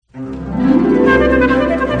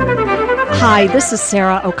Hi, this is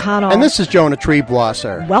Sarah O'Connell. And this is Jonah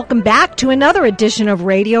Treeblosser. Welcome back to another edition of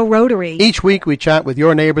Radio Rotary. Each week we chat with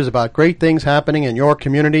your neighbors about great things happening in your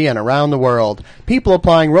community and around the world. People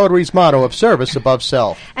applying Rotary's motto of service above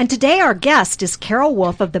self. And today our guest is Carol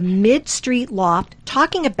Wolf of the Mid-Street Loft,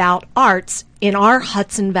 talking about arts in our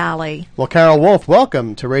Hudson Valley. Well, Carol Wolf,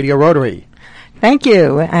 welcome to Radio Rotary. Thank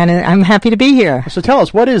you, and I'm happy to be here. So tell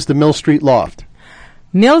us, what is the Mill Street Loft?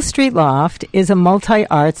 Mill Street Loft is a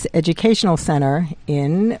multi-arts educational center.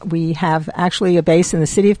 We have actually a base in the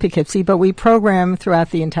city of Poughkeepsie, but we program throughout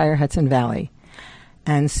the entire Hudson Valley.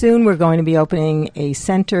 And soon we're going to be opening a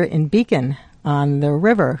center in Beacon on the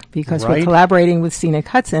river because we're collaborating with Scenic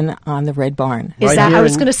Hudson on the Red Barn. Is that, I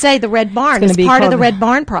was going to say, the Red Barn is part of the Red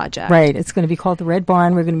Barn project. Right. It's going to be called the Red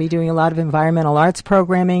Barn. We're going to be doing a lot of environmental arts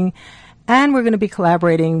programming. And we're going to be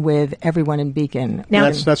collaborating with everyone in Beacon.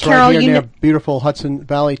 Now, that's Carol, right here near beautiful Hudson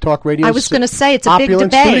Valley Talk Radio. I was going to say, it's a big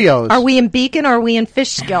debate. Studios. Are we in Beacon or are we in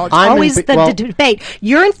Fishkill? It's always the debate.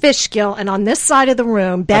 You're in Fishkill, and on this side of the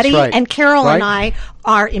room, Betty and Carol and I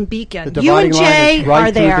are in Beacon. You and Jay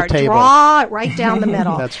are there. Draw it right down the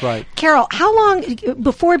middle. That's right. Carol, how long,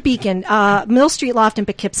 before Beacon, Mill Street Loft in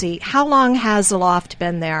Poughkeepsie, how long has the loft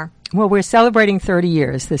been there? Well, we're celebrating 30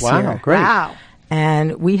 years this year. Wow, great. Wow.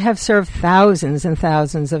 And we have served thousands and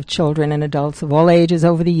thousands of children and adults of all ages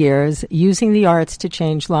over the years, using the arts to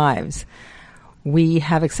change lives. We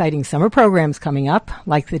have exciting summer programs coming up,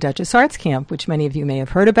 like the Duchess Arts Camp, which many of you may have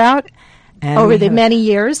heard about. And over the many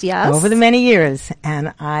years, yes. Over the many years.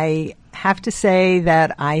 And I have to say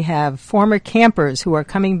that I have former campers who are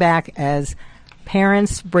coming back as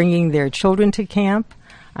parents bringing their children to camp.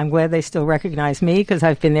 I'm glad they still recognize me because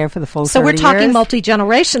I've been there for the full 30 years. So we're talking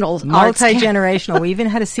multi-generational. Multi-generational. We even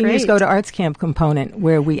had a Seniors Go to Arts Camp component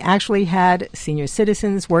where we actually had senior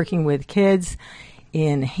citizens working with kids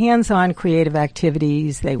in hands-on creative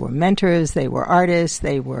activities. They were mentors, they were artists,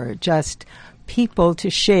 they were just people to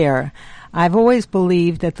share. I've always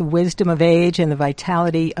believed that the wisdom of age and the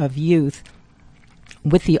vitality of youth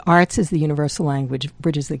with the arts as the universal language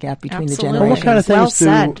bridges the gap between the generations. Well, what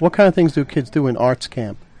kind of things do kids do in arts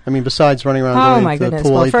camp? I mean, besides running around going to the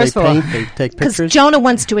pool, well, they paint, they take pictures. Because Jonah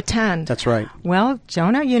wants to attend. That's right. Well,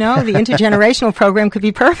 Jonah, the intergenerational program could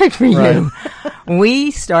be perfect for you. We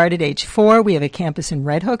start at age 4. We have a campus in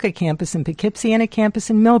Red Hook, a campus in Poughkeepsie, and a campus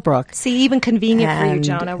in Millbrook. See, even convenient for you,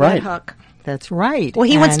 Jonah, Red Hook. That's right. Well,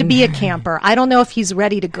 he wants to be a camper. I don't know if he's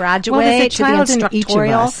ready to graduate to the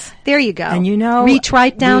instructorial. There you go. And reach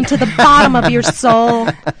right down to the bottom of your soul.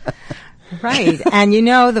 Right. And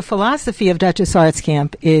the philosophy of Duchess Arts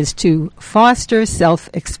Camp is to foster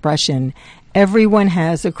self-expression. Everyone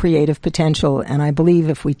has a creative potential, and I believe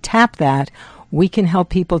if we tap that, we can help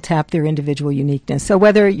people tap their individual uniqueness. So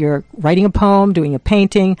whether you're writing a poem, doing a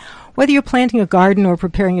painting, whether you're planting a garden or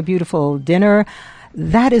preparing a beautiful dinner,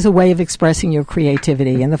 that is a way of expressing your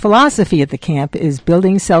creativity. And the philosophy at the camp is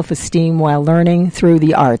building self-esteem while learning through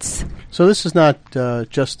the arts. So this is not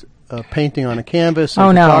just painting on a canvas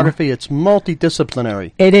and photography. No. It's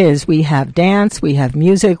multidisciplinary. It is. We have dance, we have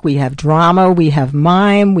music, we have drama, we have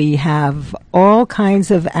mime, we have all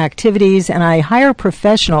kinds of activities. And I hire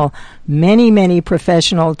many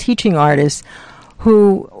professional teaching artists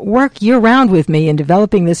who work year-round with me in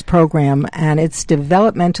developing this program, and it's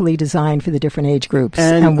developmentally designed for the different age groups.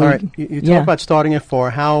 And you talk about starting at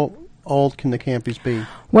 4. How old can the campies be?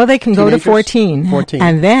 Well, they can go to 14.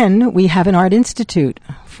 And then we have an art institute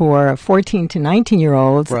for 14 to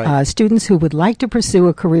 19-year-olds, students who would like to pursue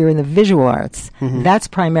a career in the visual arts. Mm-hmm. That's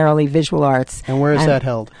primarily visual arts. And where is that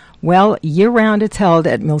held? Well, year-round it's held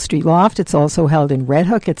at Mill Street Loft. It's also held in Red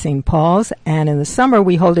Hook at St. Paul's. And in the summer,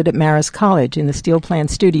 we hold it at Marist College in the Steel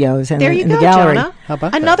Plant Studios and in the gallery. Jonah. How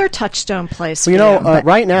about another touchstone place Well,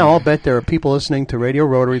 right now, I'll bet there are people listening to Radio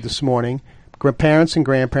Rotary this morning, parents and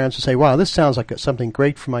grandparents who say, wow, this sounds like something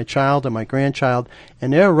great for my child or my grandchild.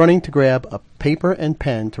 And they're running to grab a paper and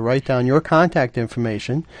pen to write down your contact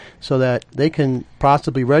information so that they can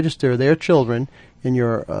possibly register their children in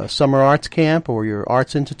your summer arts camp or your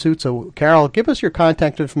arts institute. So, Carol, give us your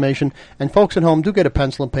contact information. And folks at home, do get a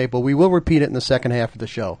pencil and paper. We will repeat it in the second half of the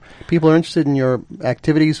show. People are interested in your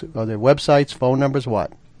activities, or their websites, phone numbers,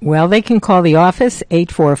 what? Well, they can call the office,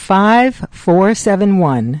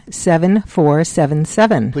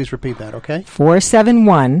 845-471-7477. Please repeat that, okay?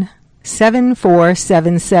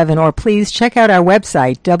 471-7477. Or please check out our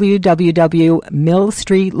website,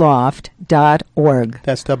 www.millstreetloft.org.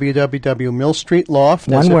 That's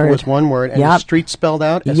www.millstreetloft. One word. It was one word. And the street spelled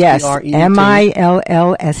out? Yes,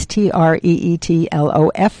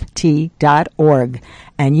 MILLSTREETLOFT.org.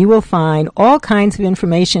 and you will find all kinds of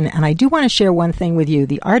information. And I do want to share one thing with you.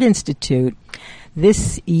 The Art Institute,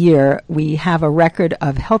 this year, we have a record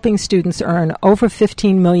of helping students earn over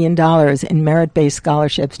 $15 million in merit-based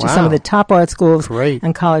scholarships to some of the top art schools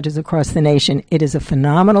and colleges across the nation. It is a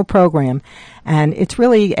phenomenal program, and it's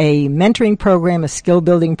really a mentoring program, a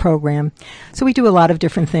skill-building program. So we do a lot of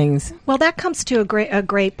different things. Well, that comes to a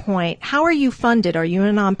great point. How are you funded? Are you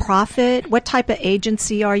a nonprofit? What type of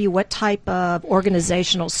agency are you? What type of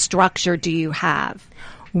organizational structure do you have?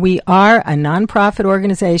 We are a nonprofit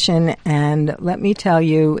organization, and let me tell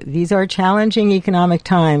you, these are challenging economic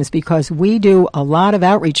times because we do a lot of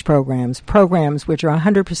outreach programs which are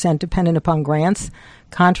 100% dependent upon grants,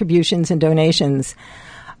 contributions, and donations.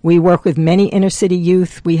 We work with many inner-city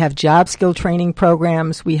youth. We have job skill training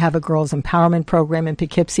programs. We have a girls' empowerment program in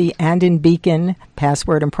Poughkeepsie and in Beacon,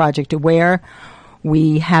 Password and Project Aware.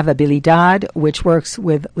 We have Abilidad, which works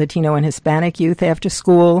with Latino and Hispanic youth after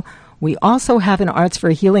school. We also have an Arts for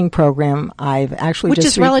Healing program. Which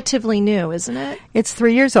is relatively new, isn't it? It's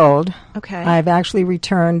 3 years old. Okay. I've actually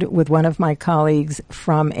returned with one of my colleagues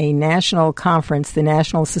from a national conference, the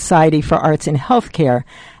National Society for Arts in Healthcare.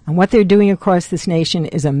 And what they're doing across this nation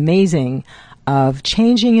is amazing, of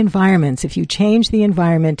changing environments. If you change the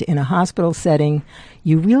environment in a hospital setting,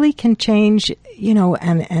 you really can change,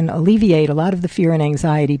 and alleviate a lot of the fear and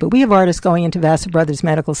anxiety. But we have artists going into Vassar Brothers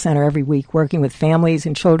Medical Center every week, working with families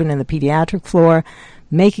and children in the pediatric floor,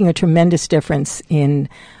 making a tremendous difference in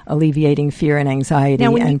alleviating fear and anxiety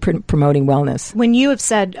and promoting wellness. When you have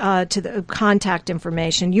said to the contact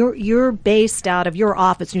information, you're based out of your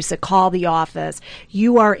office, and you said call the office.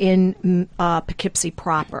 You are in Poughkeepsie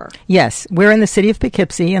proper. Yes, we're in the city of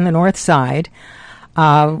Poughkeepsie in the north side.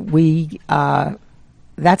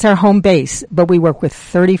 That's our home base, but we work with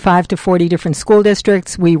 35 to 40 different school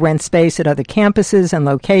districts. We rent space at other campuses and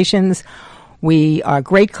locations. We are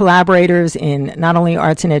great collaborators in not only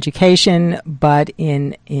arts and education, but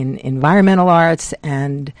in environmental arts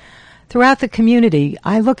and throughout the community.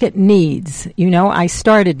 I look at needs. I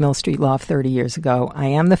started Mill Street Loft 30 years ago. I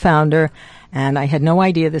am the founder, and I had no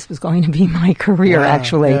idea this was going to be my career,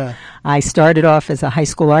 actually. Yeah. I started off as a high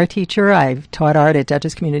school art teacher. I've taught art at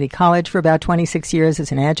Dutchess Community College for about 26 years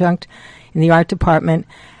as an adjunct in the art department.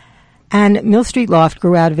 And Mill Street Loft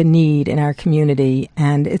grew out of a need in our community,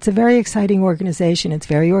 and it's a very exciting organization. It's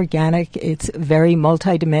very organic. It's very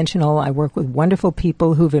multidimensional. I work with wonderful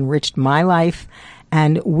people who've enriched my life,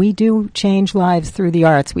 and we do change lives through the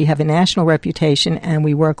arts. We have a national reputation, and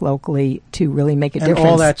we work locally to really make a difference. And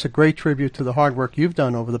all that's a great tribute to the hard work you've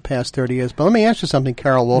done over the past 30 years. But let me ask you something,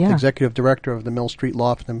 Carol Wolf, Executive Director of the Mill Street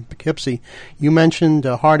Loft in Poughkeepsie. You mentioned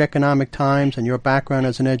hard economic times and your background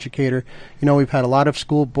as an educator. We've had a lot of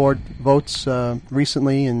school board votes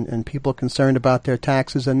recently, and people concerned about their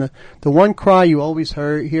taxes. And the one cry you always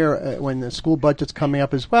hear when the school budget's coming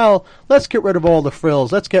up is, well, let's get rid of all the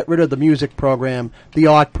frills. Let's get rid of the music program, the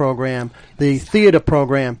art program, the theater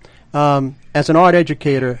program. As an art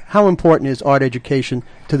educator, how important is art education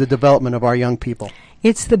to the development of our young people?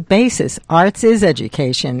 It's the basis. Arts is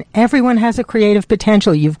education. Everyone has a creative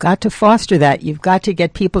potential. You've got to foster that. You've got to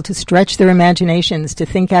get people to stretch their imaginations, to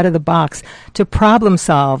think out of the box, to problem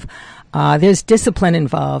solve. There's discipline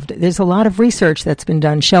involved. There's a lot of research that's been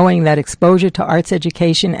done showing that exposure to arts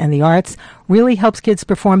education and the arts really helps kids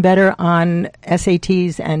perform better on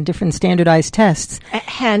SATs and different standardized tests.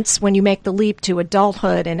 Hence, when you make the leap to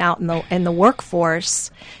adulthood and out in the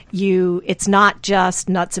workforce, it's not just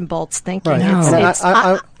nuts and bolts thinking. Right.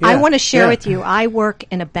 No. I want to share with you, I work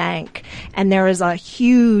in a bank, and there is a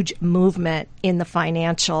huge movement in the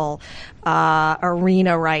financial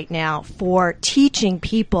arena right now for teaching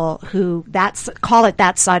people who call it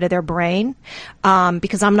that side of their brain,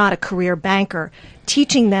 because I'm not a career banker,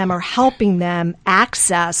 teaching them or helping them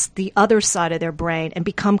access the other side of their brain and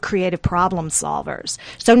become creative problem solvers.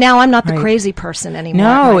 So now I'm not the crazy person anymore.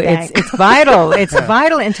 No, it's vital. It's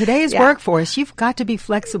vital in today's workforce. You've got to be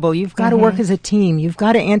flexible. You've got to work as a team. You've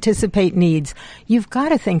got to anticipate needs. You've got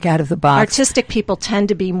to think out of the box. Artistic people tend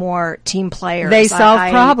to be more team players. They solve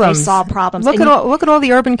problems. They solve problems. Look at all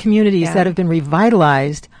the urban communities that have been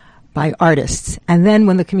revitalized by artists. And then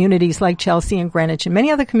when the communities like Chelsea and Greenwich and many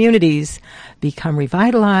other communities become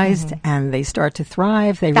revitalized and they start to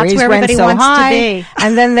thrive, they raise rents so high,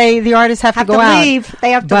 and then the artists have to go out.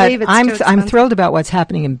 They have to leave. I'm thrilled about what's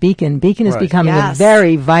happening in Beacon. Beacon is becoming a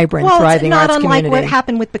very vibrant, thriving arts community. Well, it's not unlike what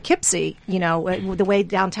happened with Poughkeepsie, the way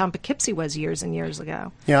downtown Poughkeepsie was years and years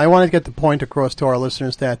ago. Yeah, I want to get the point across to our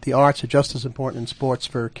listeners that the arts are just as important in sports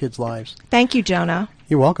for kids' lives. Thank you, Jonah.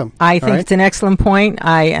 You're welcome. I think it's an excellent point.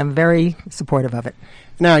 I am very supportive of it.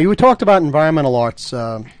 Now, you talked about environmental arts,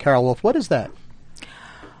 Carol Wolf. What is that?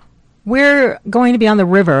 We're going to be on the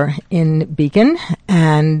river in Beacon,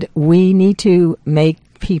 and we need to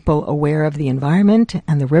make people aware of the environment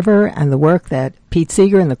and the river and the work that Pete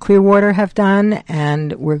Seeger and the Clearwater have done.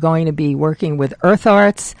 And we're going to be working with Earth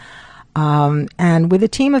Arts and with a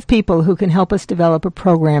team of people who can help us develop a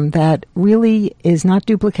program that really is not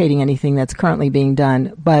duplicating anything that's currently being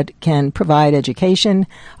done, but can provide education,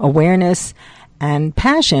 awareness, and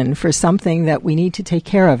passion for something that we need to take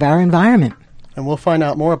care of, our environment. And we'll find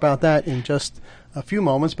out more about that in just a few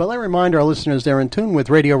moments. But let me remind our listeners they're in tune with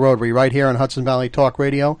Radio Rotary right here on Hudson Valley Talk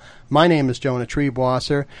Radio. My name is Jonah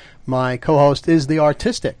Triebwasser. My co-host is the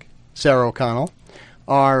artistic Sarah O'Connell.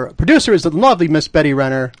 Our producer is the lovely Miss Betty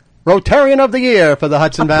Renner, Rotarian of the Year for the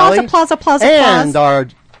Hudson Valley. Applause. And our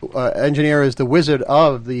engineer is the wizard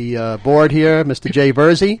of the board here, Mr. Jay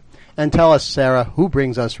Verzi. And tell us, Sarah, who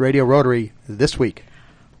brings us Radio Rotary this week?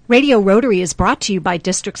 Radio Rotary is brought to you by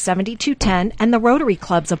District 7210 and the Rotary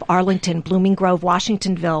Clubs of Arlington, Blooming Grove,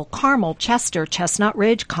 Washingtonville, Carmel, Chester, Chestnut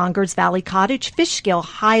Ridge, Congers Valley Cottage, Fishkill,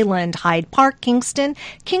 Highland, Hyde Park, Kingston,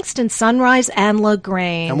 Sunrise, and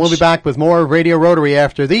LaGrange. And we'll be back with more Radio Rotary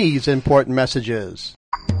after these important messages.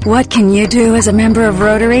 What can you do as a member of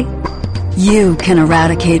Rotary? You can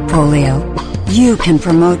eradicate polio. You can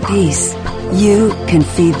promote peace. You can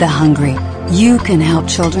feed the hungry. You can help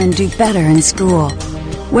children do better in school.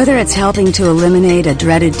 Whether it's helping to eliminate a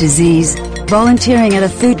dreaded disease, volunteering at a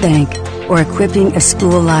food bank, or equipping a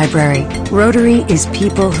school library, Rotary is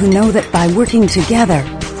people who know that by working together,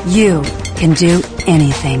 you can do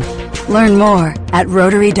anything. Learn more at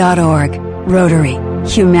Rotary.org. Rotary.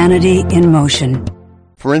 Humanity in motion.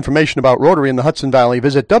 For information about Rotary in the Hudson Valley,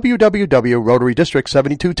 visit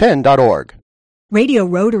www.rotarydistrict7210.org. Radio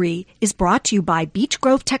Rotary is brought to you by Beech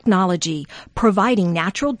Grove Technology, providing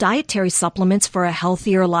natural dietary supplements for a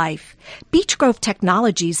healthier life. Beech Grove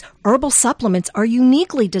Technology's herbal supplements are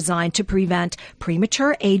uniquely designed to prevent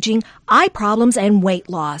premature aging, eye problems, and weight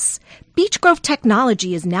loss. Beech Grove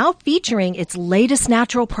Technology is now featuring its latest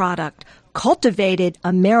natural product, cultivated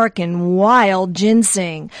American wild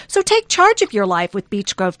ginseng. So take charge of your life with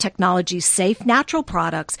Beech Grove Technology's safe natural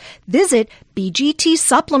products. Visit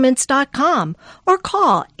bgtsupplements.com or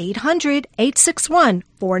call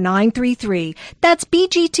 800-861-4933. That's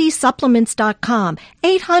bgtsupplements.com,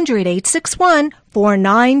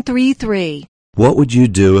 800-861-4933. What would you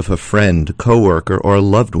do if a friend, coworker, or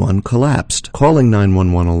loved one collapsed? Calling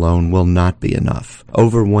 911 alone will not be enough.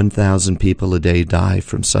 Over 1,000 people a day die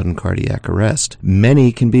from sudden cardiac arrest.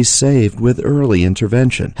 Many can be saved with early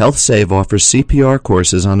intervention. HealthSave offers CPR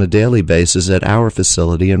courses on a daily basis at our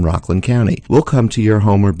facility in Rockland County. We'll come to your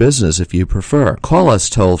home or business if you prefer. Call us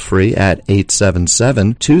toll-free at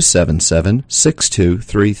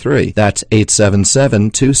 877-277-6233. That's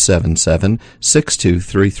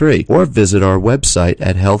 877-277-6233. Or visit our website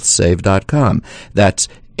at healthsave.com. That's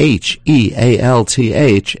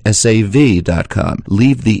HEALTHSAV.com.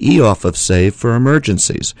 Leave the E off of SAVE for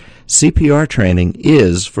emergencies. CPR training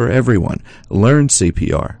is for everyone. Learn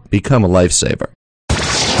CPR. Become a lifesaver.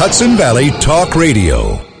 Hudson Valley Talk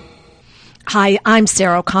Radio. Hi, I'm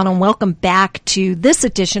Sarah O'Connell, and welcome back to this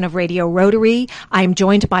edition of Radio Rotary. I'm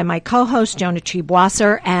joined by my co-host, Jonah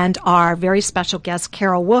Triebwasser, and our very special guest,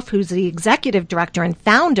 Carol Wolf, who's the executive director and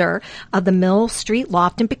founder of the Mill Street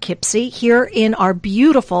Loft in Poughkeepsie, here in our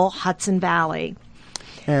beautiful Hudson Valley.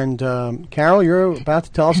 And Carol, you're about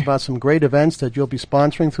to tell us about some great events that you'll be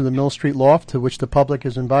sponsoring through the Mill Street Loft, to which the public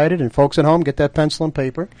is invited. And folks at home, get that pencil and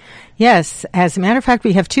paper. Yes, as a matter of fact,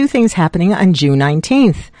 we have two things happening on June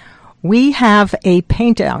 19th. We have a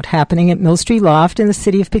paint-out happening at Mill Street Loft in the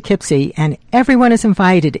city of Poughkeepsie, and everyone is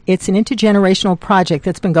invited. It's an intergenerational project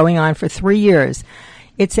that's been going on for 3 years.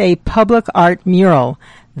 It's a public art mural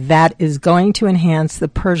that is going to enhance the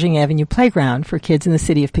Pershing Avenue playground for kids in the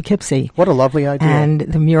city of Poughkeepsie. What a lovely idea. And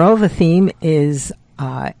the mural, the theme is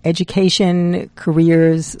education,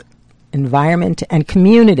 careers, environment, and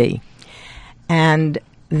community. And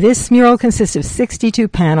this mural consists of 62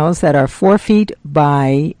 panels that are 4 feet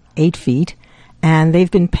by 8 feet, and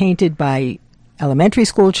they've been painted by elementary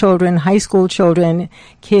school children, high school children,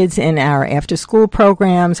 kids in our after-school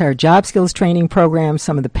programs, our job skills training programs,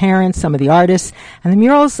 some of the parents, some of the artists. And the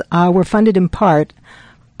murals were funded in part,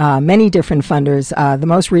 many different funders. The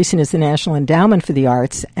most recent is the National Endowment for the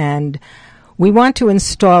Arts, and we want to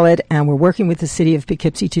install it, and we're working with the city of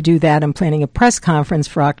Poughkeepsie to do that. I'm planning a press conference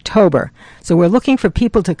for October. So we're looking for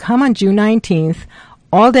people to come on June 19th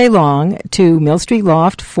all day long to Mill Street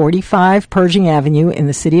Loft, 45 Pershing Avenue in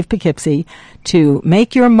the city of Poughkeepsie, to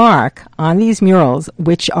make your mark on these murals,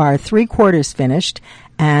 which are 3/4 finished.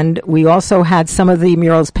 And we also had some of the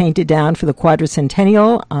murals painted down for the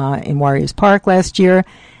Quadricentennial in Warriors Park last year.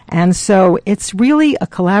 And so it's really a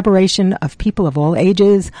collaboration of people of all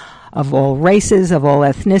ages, of all races, of all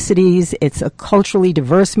ethnicities. It's a culturally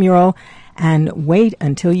diverse mural. And wait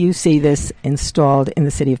until you see this installed in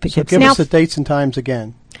the city of Poughkeepsie. So give us the dates and times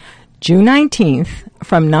again. June 19th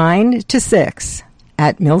from 9 to 6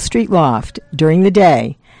 at Mill Street Loft during the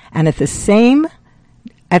day. And on the same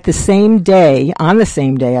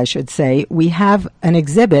day, I should say, we have an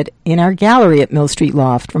exhibit in our gallery at Mill Street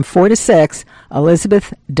Loft from 4 to 6.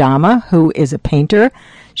 Elizabeth Dama, who is a painter,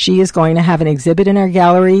 she is going to have an exhibit in our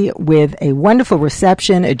gallery with a wonderful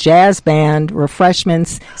reception, a jazz band,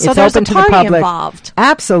 refreshments. So it's there's open a to party the public. Involved.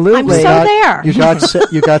 Absolutely. I'm so there.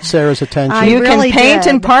 You got Sarah's attention. You really can paint did.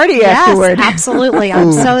 and party afterward. Yes, absolutely.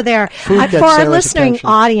 I'm so there. For our listening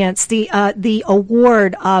audience, the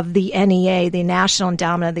award of the NEA, the National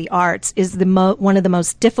Endowment of the Arts, is one of the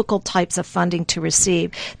most difficult types of funding to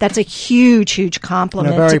receive. That's a huge, huge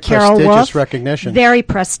compliment and a very to Carol Wolf. Prestigious recognition. Very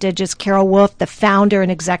prestigious. Carol Wolf, the founder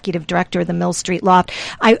and executive director of the Mill Street Loft.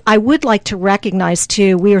 I would like to recognize,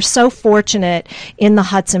 too, we are so fortunate in the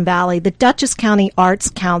Hudson Valley. The Dutchess County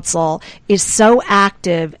Arts Council is so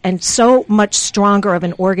active and so much stronger of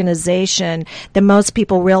an organization than most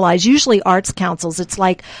people realize. Usually arts councils, it's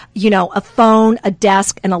like, a phone, a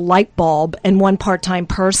desk, and a light bulb and one part-time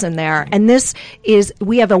person there. And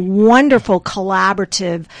we have a wonderful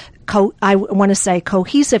collaborative, I want to say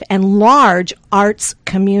cohesive and large arts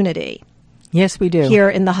community. Yes, we do. Here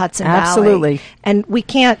in the Hudson Valley. Absolutely. And we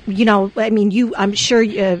can't, I'm sure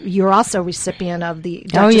you're also recipient of the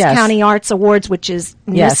Dutchess County Arts Awards, which is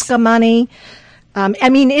NISCA money.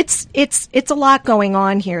 It's a lot going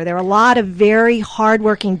on here. There are a lot of very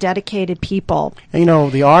hardworking, dedicated people. And,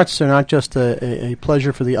 the arts are not just a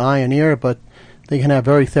pleasure for the eye and ear, but they can have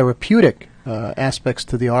very therapeutic aspects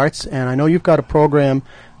to the arts. And I know you've got a program,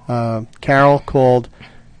 Carol, called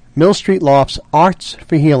Mill Street Loft's Arts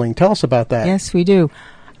for Healing. Tell us about that. Yes, we do.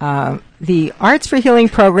 The Arts for Healing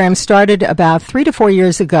program started about 3 to 4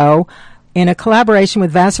 years ago in a collaboration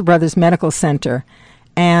with Vassar Brothers Medical Center.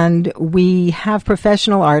 And we have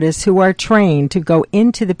professional artists who are trained to go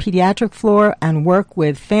into the pediatric floor and work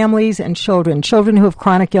with families and children who have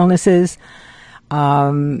chronic illnesses.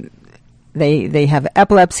 They have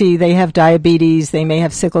epilepsy, they have diabetes, they may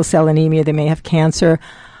have sickle cell anemia, they may have cancer.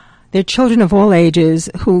 They're children of all ages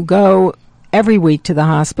who go every week to the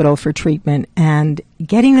hospital for treatment, and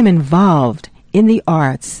getting them involved in the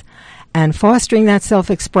arts and fostering that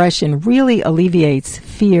self-expression really alleviates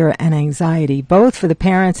fear and anxiety, both for the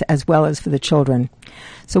parents as well as for the children.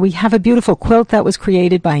 So we have a beautiful quilt that was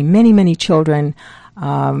created by many, many children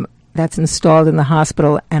that's installed in the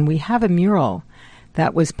hospital, and we have a mural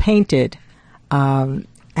that was painted and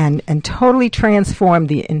totally transformed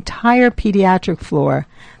the entire pediatric floor.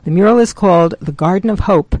 The mural is called The Garden of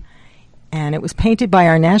Hope, and it was painted by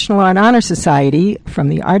our National Art Honor Society from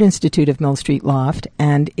the Art Institute of Mill Street Loft,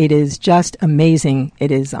 and it is just amazing.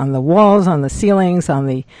 It is on the walls, on the ceilings,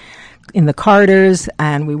 in the corridors,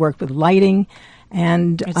 and we worked with lighting.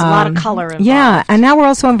 And there's a lot of color involved. Yeah, and now we're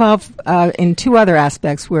also involved in two other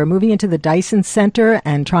aspects. We're moving into the Dyson Center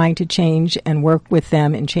and trying to change and work with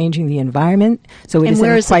them in changing the environment. So and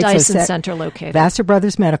where is the Dyson Center located? Vassar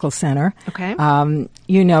Brothers Medical Center. Okay.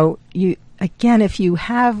 Again, if you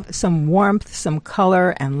have some warmth, some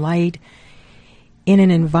color and light in an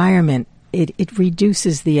environment, it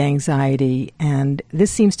reduces the anxiety. And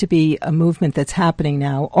this seems to be a movement that's happening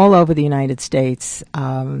now all over the United States.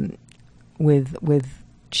 With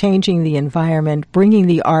changing the environment, bringing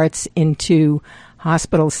the arts into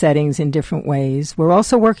hospital settings in different ways. We're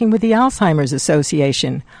also working with the Alzheimer's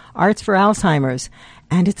Association, Arts for Alzheimer's,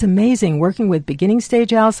 and it's amazing working with beginning stage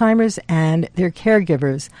Alzheimer's and their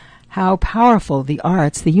caregivers, how powerful the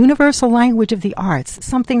arts, the universal language of the arts,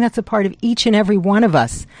 something that's a part of each and every one of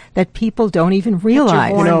us that people don't even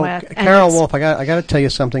realize. Carol Wolf, I got to tell you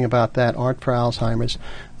something about that, Art for Alzheimer's.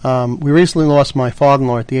 We recently lost my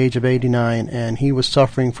father-in-law at the age of 89, and he was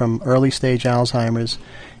suffering from early-stage Alzheimer's,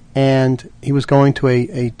 and he was going to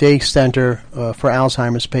a day center for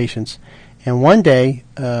Alzheimer's patients. And one day,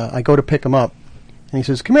 I go to pick him up, and he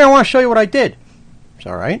says, "Come here, I want to show you what I did." It's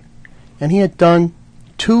all right. And he had done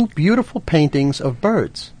 2 beautiful paintings of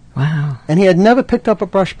birds. Wow. And he had never picked up a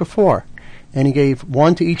brush before. And he gave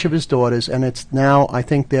one to each of his daughters, and it's now, I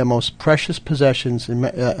think, their most precious possessions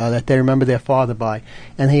that they remember their father by.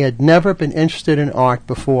 And he had never been interested in art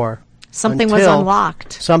before. Something was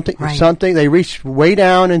unlocked. Something. They reached way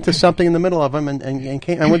down into something in the middle of them, and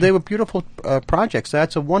came. And they were beautiful projects.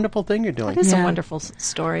 That's a wonderful thing you're doing. That is a wonderful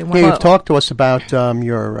story. Dave, talk to us about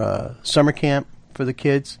your summer camp for the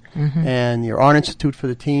kids and your Art Institute for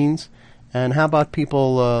the teens. And how about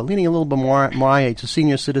people leaning a little bit more my age, the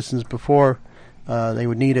senior citizens before they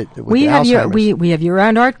would need it with we have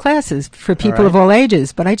year-round art classes for people of all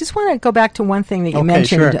ages. But I just want to go back to one thing that you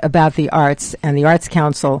mentioned about the arts and the Arts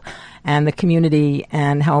Council and the community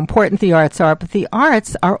and how important the arts are. But the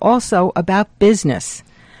arts are also about business.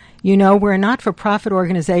 You know, we're a not-for-profit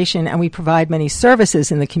organization, and we provide many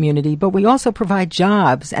services in the community, but we also provide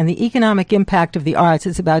jobs, and the economic impact of the arts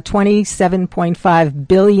is about $27.5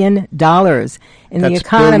 billion in the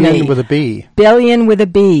economy. Billion with a B. Billion with a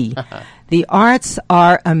B. The arts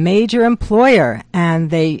are a major employer,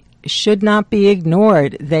 and they should not be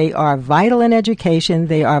ignored. They are vital in education.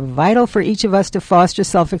 They are vital for each of us to foster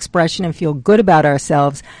self-expression and feel good about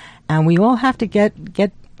ourselves, and we all have to get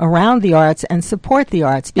around the arts and support the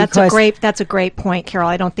arts. That's a great point, Carol.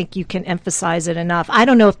 I don't think you can emphasize it enough. I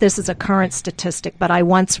don't know if this is a current statistic, but I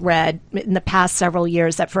once read in the past several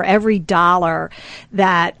years that for every dollar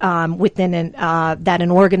that that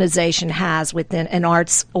an organization has within an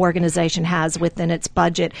arts organization has within its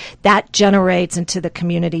budget, that generates into the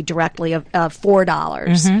community directly of $4.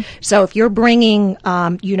 Mm-hmm. So if you're bringing,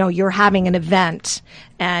 you're having an event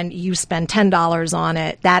and you spend $10 on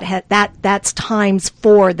it, that's times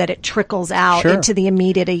 4 that it trickles out into the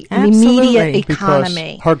immediate economy. Because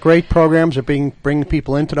our great programs are bringing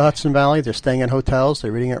people into the Hudson Valley. They're staying at hotels.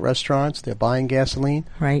 They're eating at restaurants. They're buying gasoline.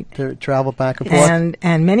 Right. To travel back and forth.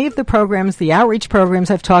 And many of the programs, the outreach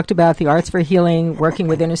programs I've talked about, the Arts for Healing, working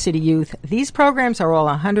with inner city youth, these programs are all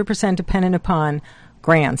 100% dependent upon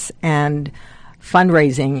grants and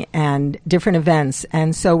fundraising and different events.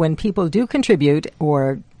 And so when people do contribute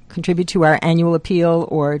to our annual appeal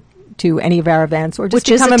or to any of our events or just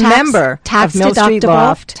become a member of Mill Street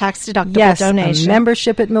Loft. Tax-deductible donation. A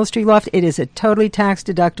membership at Mill Street Loft. It is a totally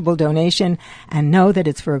tax-deductible donation, and know that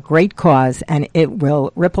it's for a great cause, and it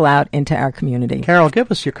will ripple out into our community. Carol, give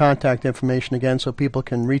us your contact information again so people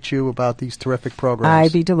can reach you about these terrific programs.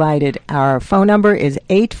 I'd be delighted. Our phone number is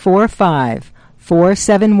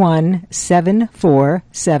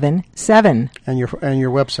 845-471-7477. And your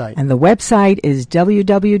website? And the website is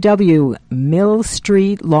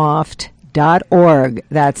www.millstreetloft.org.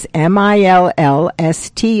 That's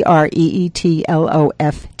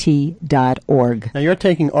MILLSTREETLOFT.org. Now, you're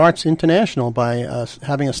taking Arts International by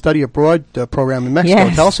having a study abroad program in Mexico.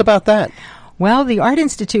 Yes. Tell us about that. Well, the Art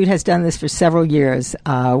Institute has done this for several years.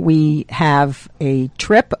 We have a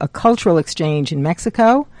cultural exchange in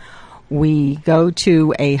Mexico. We go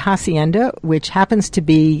to a hacienda, which happens to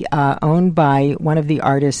be owned by one of the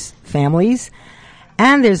artists' families.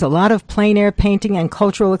 And there's a lot of plein air painting and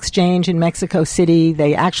cultural exchange in Mexico City.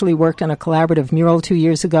 They actually worked on a collaborative mural 2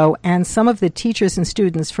 years ago. And some of the teachers and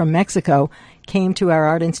students from Mexico came to our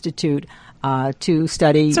Art Institute to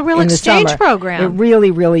study. It's a real exchange program. It really,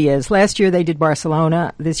 really is. Last year they did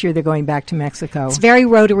Barcelona. This year they're going back to Mexico. It's very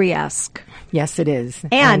Rotary-esque. Yes, it is.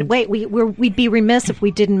 And wait, we'd be remiss if we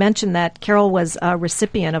didn't mention that Carol was a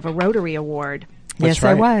recipient of a Rotary Award. Yes, right.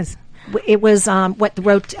 I was. It was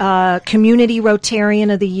Community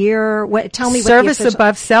Rotarian of the Year. Tell me Service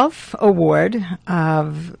Above Self Award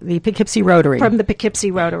of the Poughkeepsie Rotary. From the Poughkeepsie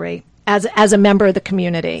Rotary. As a member of the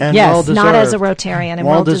community. And yes, not as a Rotarian. And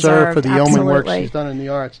well deserved for the yeoman work she's done in the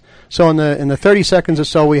arts. So in the 30 seconds or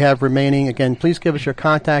so we have remaining, again, please give us your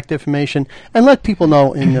contact information and let people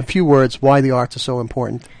know in a few words why the arts are so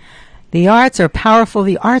important. The arts are powerful.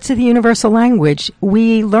 The arts are the universal language.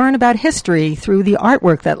 We learn about history through the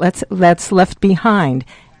artwork that's left behind.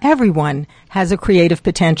 Everyone has a creative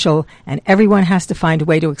potential, and everyone has to find a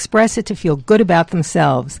way to express it to feel good about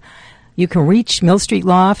themselves. You can reach Mill Street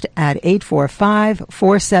Loft at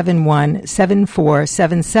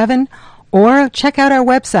 845-471-7477 or check out our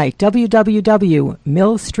website,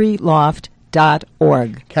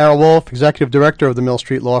 www.millstreetloft.org. Carol Wolf, Executive Director of the Mill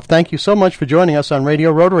Street Loft, thank you so much for joining us on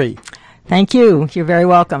Radio Rotary. Thank you. You're very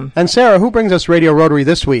welcome. And Sarah, who brings us Radio Rotary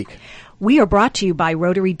this week? We are brought to you by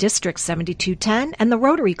Rotary District 7210 and the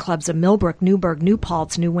Rotary Clubs of Millbrook, Newburgh, New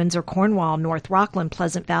Paltz, New Windsor, Cornwall, North Rockland,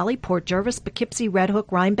 Pleasant Valley, Port Jervis, Poughkeepsie, Red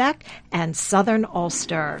Hook, Rhinebeck, and Southern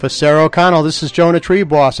Ulster. For Sarah O'Connell, this is Jonah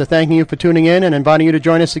Treeboss. Thanking you for tuning in and inviting you to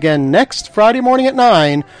join us again next Friday morning at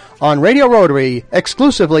 9 on Radio Rotary,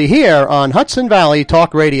 exclusively here on Hudson Valley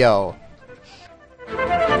Talk Radio.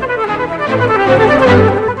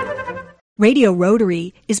 Radio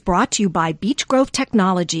Rotary is brought to you by Beech Grove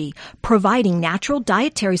Technology, providing natural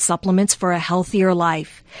dietary supplements for a healthier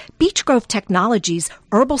life. Beech Grove Technology's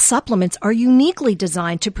herbal supplements are uniquely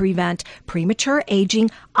designed to prevent premature aging,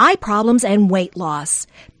 eye problems, and weight loss.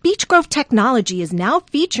 Beech Grove Technology is now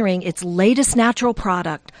featuring its latest natural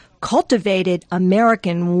product, cultivated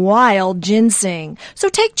American wild ginseng. So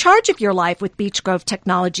take charge of your life with Beech Grove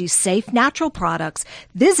Technologies' safe natural products.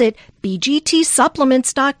 Visit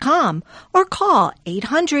bgtsupplements.com or call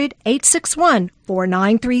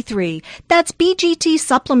 800-861-4933. That's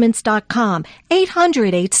bgtsupplements.com,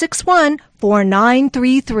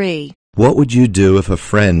 800-861-4933. What would you do if a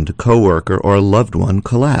friend, coworker, or loved one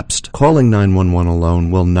collapsed? Calling 911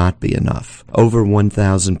 alone will not be enough. Over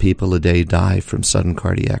 1,000 people a day die from sudden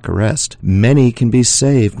cardiac arrest. Many can be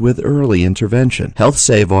saved with early intervention.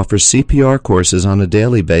 HealthSave offers CPR courses on a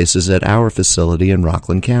daily basis at our facility in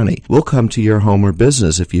Rockland County. We'll come to your home or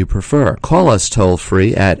business if you prefer. Call us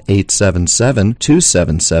toll-free at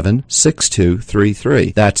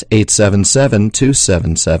 877-277-6233. That's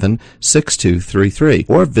 877-277-6233.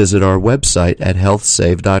 Or visit our website at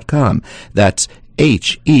healthsave.com. That's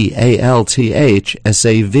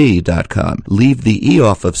HEALTHSAV.com. Leave the E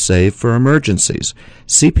off of SAVE for emergencies.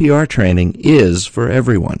 CPR training is for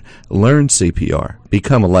everyone. Learn CPR.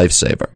 Become a lifesaver.